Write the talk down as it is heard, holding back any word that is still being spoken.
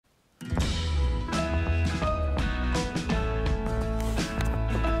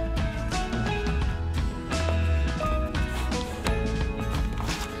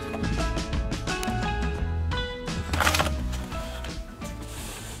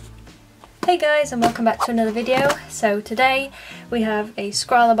Hey guys, and welcome back to another video. So today we have a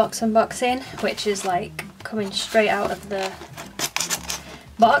ScrawlrBox unboxing, which is like coming straight out of the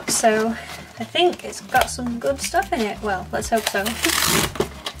box, so I think it's got some good stuff in it. Well, let's hope so.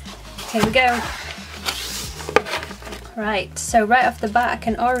 Here we go. Right, so right off the bat I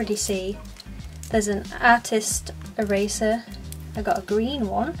can already see there's an artist eraser. I got a green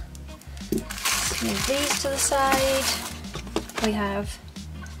one. Let's move these to the side. We have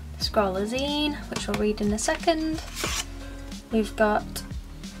Scrawlr zine, which we'll read in a second. We've got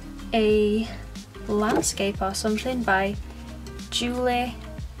a landscape or something by Julie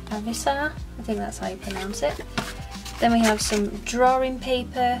Avisar, I think that's how you pronounce it. Then we have some drawing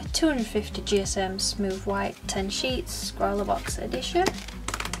paper, 250 GSM smooth white 10 sheets, ScrawlrBox edition.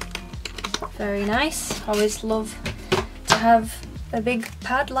 Very nice, always love to have a big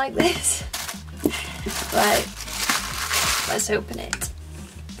pad like this. Right, let's open it.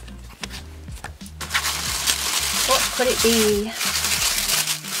 What could it be?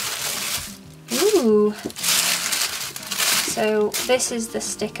 Ooh! So this is the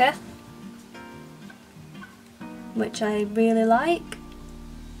sticker, which I really like.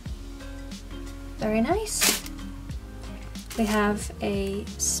 Very nice. We have a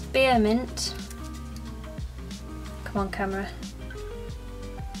spearmint. Come on, camera.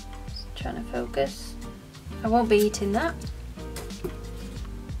 Just trying to focus. I won't be eating that.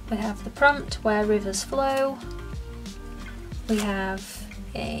 We have the prompt, where rivers flow. We have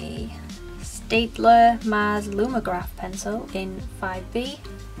a Staedtler Mars Lumograph pencil in 5B.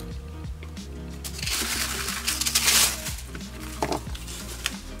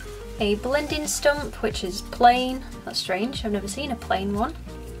 A blending stump, which is plain. That's strange, I've never seen a plain one.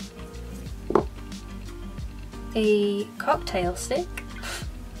 A cocktail stick.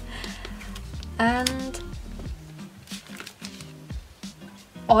 And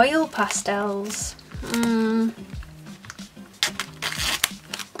oil pastels.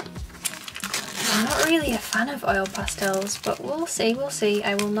 I'm not really a fan of oil pastels, but we'll see, we'll see.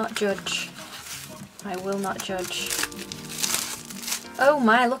 I will not judge. I will not judge. Oh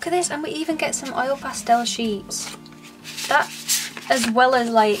my, look at this, and we even get some oil pastel sheets. That, as well as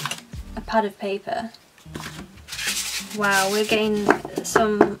like a pad of paper. Wow, we're getting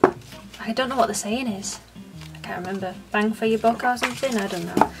some, I don't know what the saying is. I can't remember. Bang for your buck or something? I don't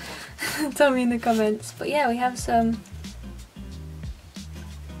know. Tell me in the comments. But yeah, we have some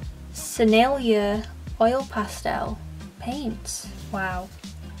Sinalia oil pastel paints. Wow.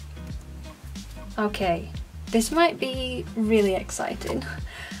 Okay, this might be really exciting,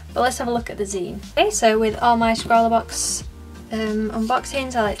 but let's have a look at the zine. Okay, so with all my ScrawlrBox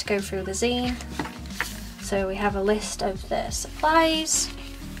unboxings, I like to go through the zine. So we have a list of the supplies.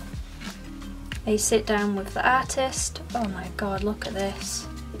 They sit down with the artist. Oh my god, look at this.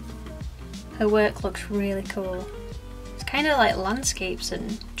 Her work looks really cool. It's kind of like landscapes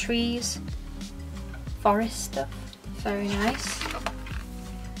and trees, forest stuff. Very nice.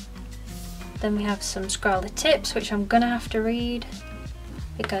 Then we have some Scrawlr tips, which I'm gonna have to read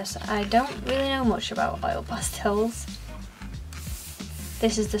because I don't really know much about oil pastels.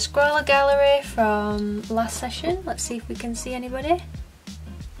 This is the Scrawlr gallery from last session. Let's see if we can see anybody.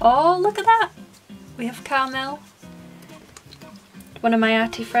 Oh, look at that! We have Carmel, one of my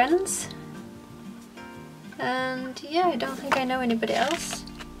arty friends. And yeah, I don't think I know anybody else.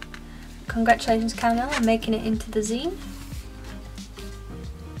 Congratulations, Carmel, on making it into the zine.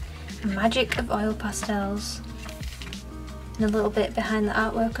 Magic of oil pastels. And a little bit behind the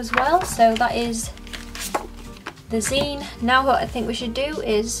artwork as well. So that is the zine. Now what I think we should do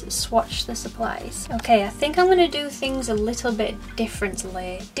is swatch the supplies. Okay, I think I'm going to do things a little bit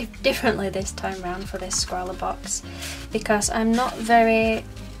differently this time around for this ScrawlrBox, because I'm not very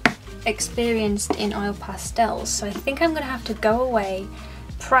experienced in oil pastels, so I think I'm going to have to go away,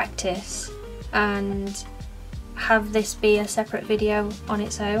 practice, and have this be a separate video on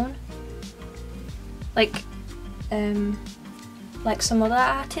its own, like some other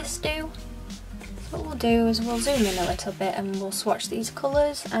artists do. What we'll do is we'll zoom in a little bit and we'll swatch these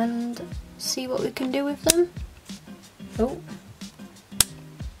colours and see what we can do with them. Oh,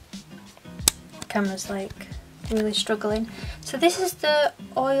 the camera's like really struggling. So this is the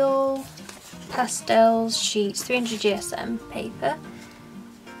oil pastels sheets, 300 GSM paper.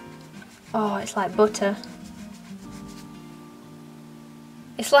 Oh, it's like butter.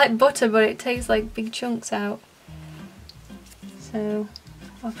 It's like butter, but it takes like big chunks out. So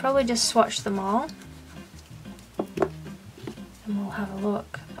I'll probably just swatch them all and we'll have a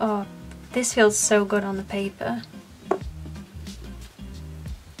look. Oh, this feels so good on the paper.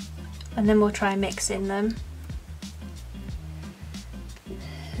 And then we'll try mixing them.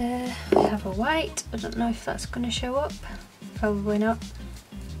 We have a white, I don't know if that's going to show up, probably not.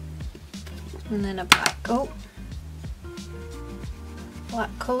 And then a black, oh, black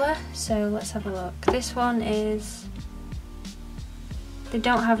colour, so let's have a look. This one is, they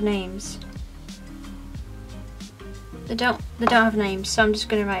don't have names. They don't have names, so I'm just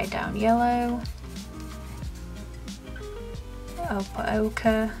going to write it down. Yellow, I'll put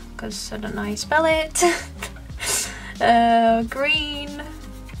ochre because I don't know how you spell it. Green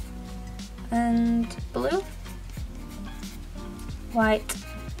and blue, white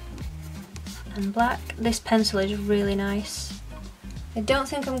and black. This pencil is really nice. I don't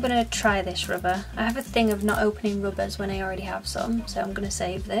think I'm going to try this rubber. I have a thing of not opening rubbers when I already have some, so I'm going to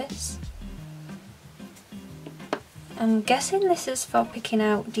save this. I'm guessing this is for picking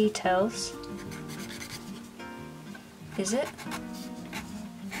out details. Is it?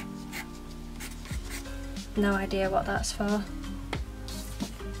 No idea what that's for.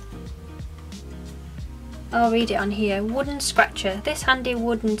 I'll read it on here. Wooden scratcher. This handy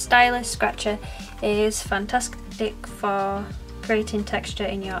wooden stylus scratcher is fantastic for creating texture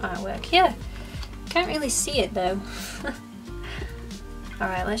in your artwork. Yeah, can't really see it though.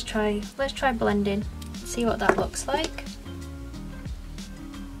 Alright, let's try blending. See what that looks like.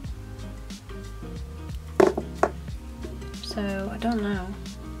 So I don't know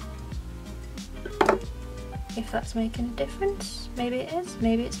if that's making a difference. Maybe it is,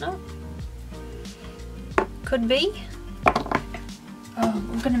 maybe it's not. Could be. Oh,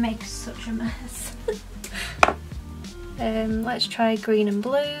 I'm gonna make such a mess. Let's try green and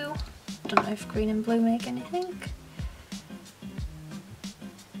blue. Don't know if green and blue make anything.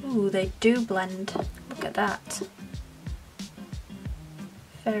 Ooh, they do blend. Look at that.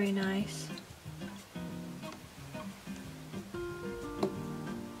 Very nice.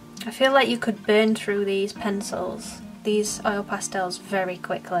 I feel like you could burn through these pencils, these oil pastels, very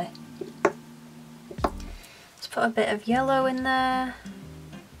quickly. Let's put a bit of yellow in there.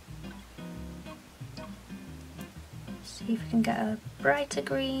 See if we can get a brighter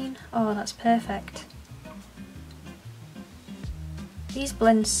green. Oh, that's perfect. These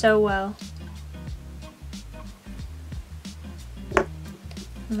blend so well.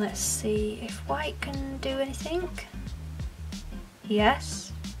 And let's see if white can do anything.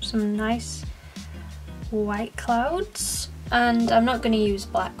 Yes, some nice white clouds. And I'm not going to use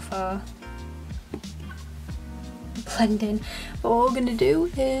black for blending, but what we're going to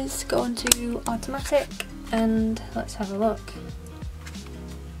do is go into automatic and let's have a look.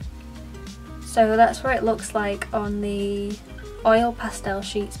 So that's what it looks like on the oil pastel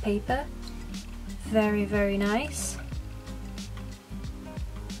sheets paper. Very, very nice.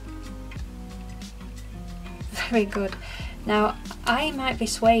 Very good. Now I might be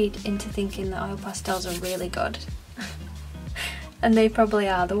swayed into thinking that oil pastels are really good. And they probably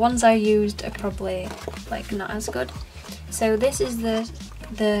are. The ones I used are probably like not as good. So this is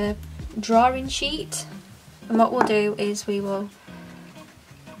the drawing sheet, and what we'll do is we will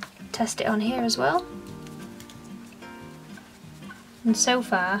test it on here as well. And so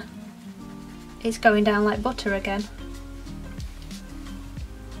far it's going down like butter again.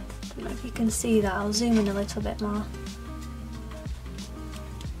 Don't know if you can see that. I'll zoom in a little bit more.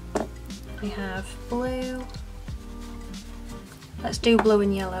 We have blue. Let's do blue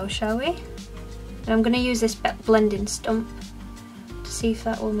and yellow, shall we? And I'm going to use this blending stump to see if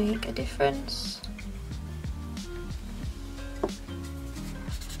that will make a difference.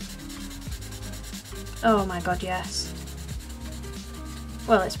 Oh my god, yes.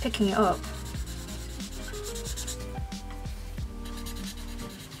 Well, it's picking it up.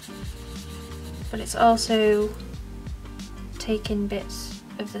 But it's also taking bits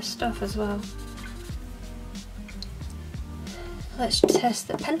of the stuff as well. Let's test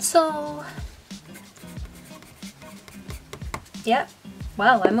the pencil. Yep,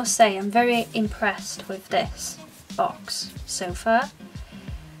 well, I must say I'm very impressed with this box so far.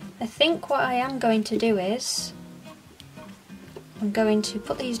 I think what I am going to do is I'm going to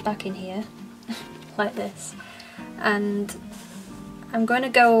put these back in here like this, and I'm going to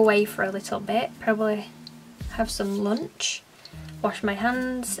go away for a little bit, probably have some lunch, wash my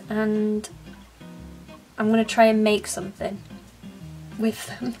hands, and I'm going to try and make something with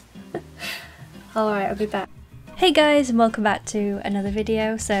them. Alright, I'll be back. Hey guys, and welcome back to another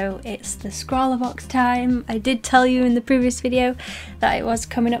video. So it's the ScrawlrBox time. I did tell you in the previous video that it was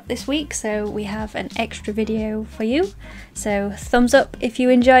coming up this week, so we have an extra video for you. So thumbs up if you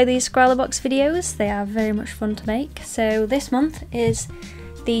enjoy these ScrawlrBox videos, they are very much fun to make. So this month is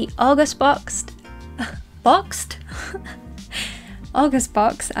the August boxed August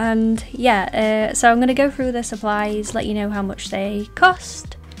box, and yeah, so I'm going to go through the supplies, let you know how much they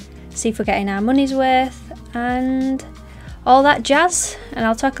cost, see if we're getting our money's worth and all that jazz. And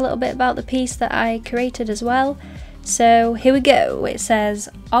I'll talk a little bit about the piece that I created as well. So here we go. It says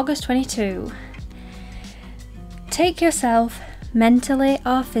August 22. Take yourself, mentally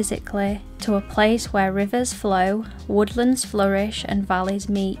or physically, to a place where rivers flow, woodlands flourish and valleys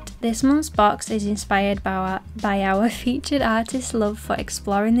meet. This month's box is inspired by our featured artist's love for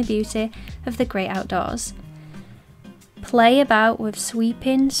exploring the beauty of the great outdoors. Play about with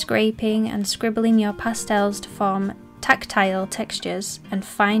sweeping, scraping and scribbling your pastels to form tactile textures and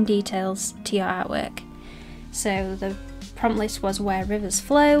fine details to your artwork. So the prompt list was where rivers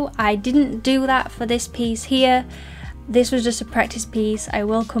flow. I didn't do that for this piece here. This was just a practice piece. I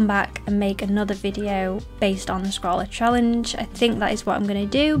will come back and make another video based on the Scrawlr challenge. I think that is what I'm going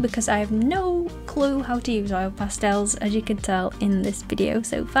to do because I have no clue how to use oil pastels, as you can tell in this video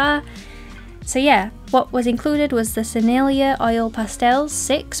so far. So yeah, what was included was the Senilia oil pastels,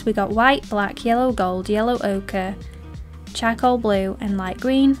 6. We got white, black, yellow gold, yellow ochre, charcoal blue and light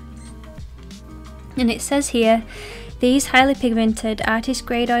green. And it says here, these highly pigmented artist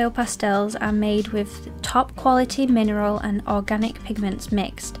grade oil pastels are made with top quality mineral and organic pigments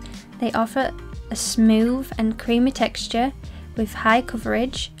mixed. They offer a smooth and creamy texture with high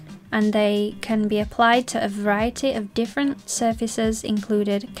coverage, and they can be applied to a variety of different surfaces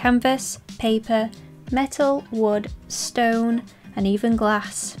included canvas, paper, metal, wood, stone and even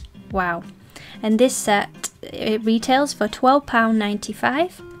glass. Wow. And this set, it retails for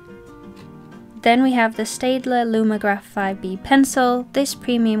 £12.95. Then we have the Staedtler Lumograph 5B pencil. This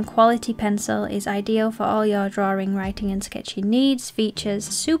premium quality pencil is ideal for all your drawing, writing and sketching needs. Features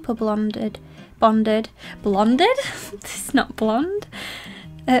super bonded? It's not blonde.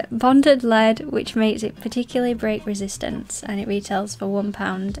 Bonded lead, which makes it particularly break resistant, and it retails for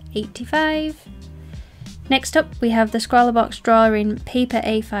 £1.85. Next up we have the ScrawlrBox drawing paper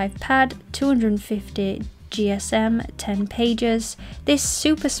A5 pad, 250 GSM, 10 pages. This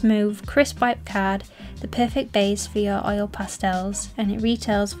super smooth, crisp white card, the perfect base for your oil pastels, and it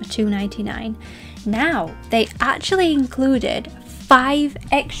retails for £2.99. Now, they actually included 5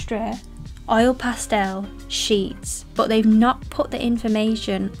 extra oil pastel sheets, but they've not put the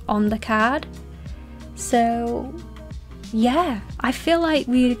information on the card. So yeah, I feel like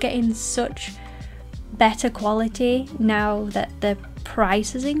we're getting such better quality now that the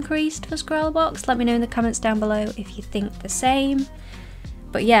price has increased for ScrawlrBox. Let me know in the comments down below if you think the same.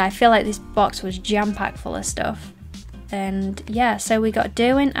 But yeah, I feel like this box was jam-packed full of stuff. And yeah, so we got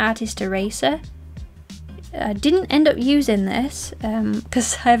Derwent Artist Eraser. I didn't end up using this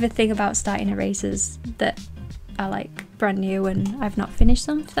because I have a thing about starting erasers that are like brand new and I've not finished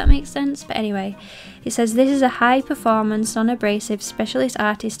them, if that makes sense. But anyway, it says this is a high performance non-abrasive specialist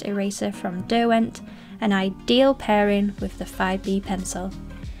artist eraser from Derwent, an ideal pairing with the 5B pencil,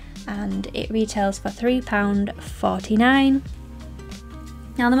 and it retails for £3.49.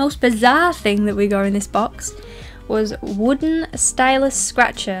 Now the most bizarre thing that we got in this box was wooden stylus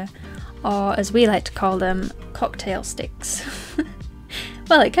scratcher, or as we like to call them, cocktail sticks.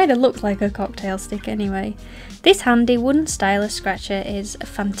 Well, it kind of looked like a cocktail stick anyway. This handy wooden stylus scratcher is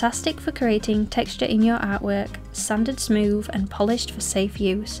fantastic for creating texture in your artwork, sanded smooth and polished for safe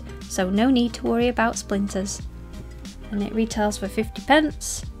use, so no need to worry about splinters. And it retails for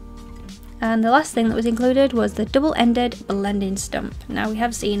 50p. And the last thing that was included was the double-ended blending stump. Now we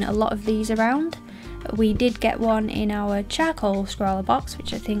have seen a lot of these around. We did get one in our charcoal ScrawlrBox,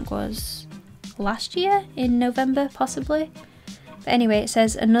 which I think was last year in November possibly. But anyway, it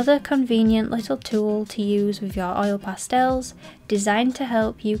says another convenient little tool to use with your oil pastels, designed to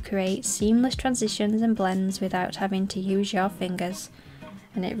help you create seamless transitions and blends without having to use your fingers.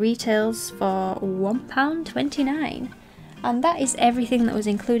 And it retails for £1.29. And that is everything that was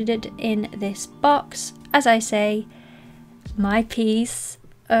included in this box. As I say, my piece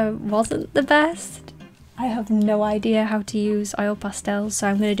wasn't the best. I have no idea how to use oil pastels, so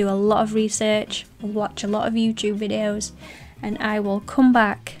I'm going to do a lot of research, watch a lot of YouTube videos, and I will come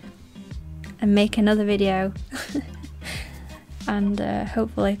back and make another video and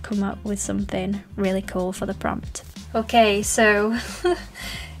hopefully come up with something really cool for the prompt. Okay, so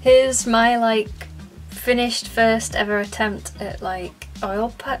here's my finished first ever attempt at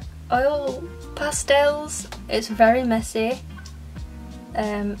oil pastels. It's very messy.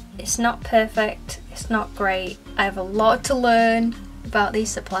 It's not perfect, it's not great. I have a lot to learn about these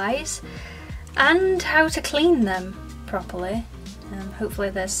supplies and how to clean them properly. Hopefully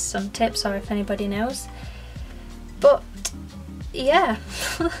there's some tips, or if anybody knows. But yeah.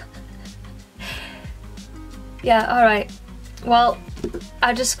 Yeah, alright. well,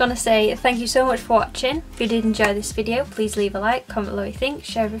 I'm just gonna say thank you so much for watching. If you did enjoy this video, please leave a like, comment below what you think,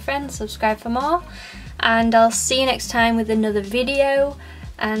 share with your friends, subscribe for more, and I'll see you next time with another video.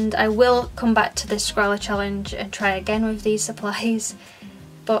 And I will come back to this Scrawlr challenge and try again with these supplies.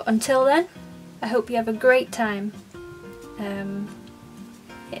 But until then, I hope you have a great time.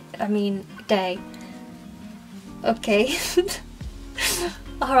 Day. Okay.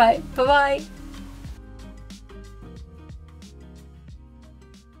 Alright, bye bye.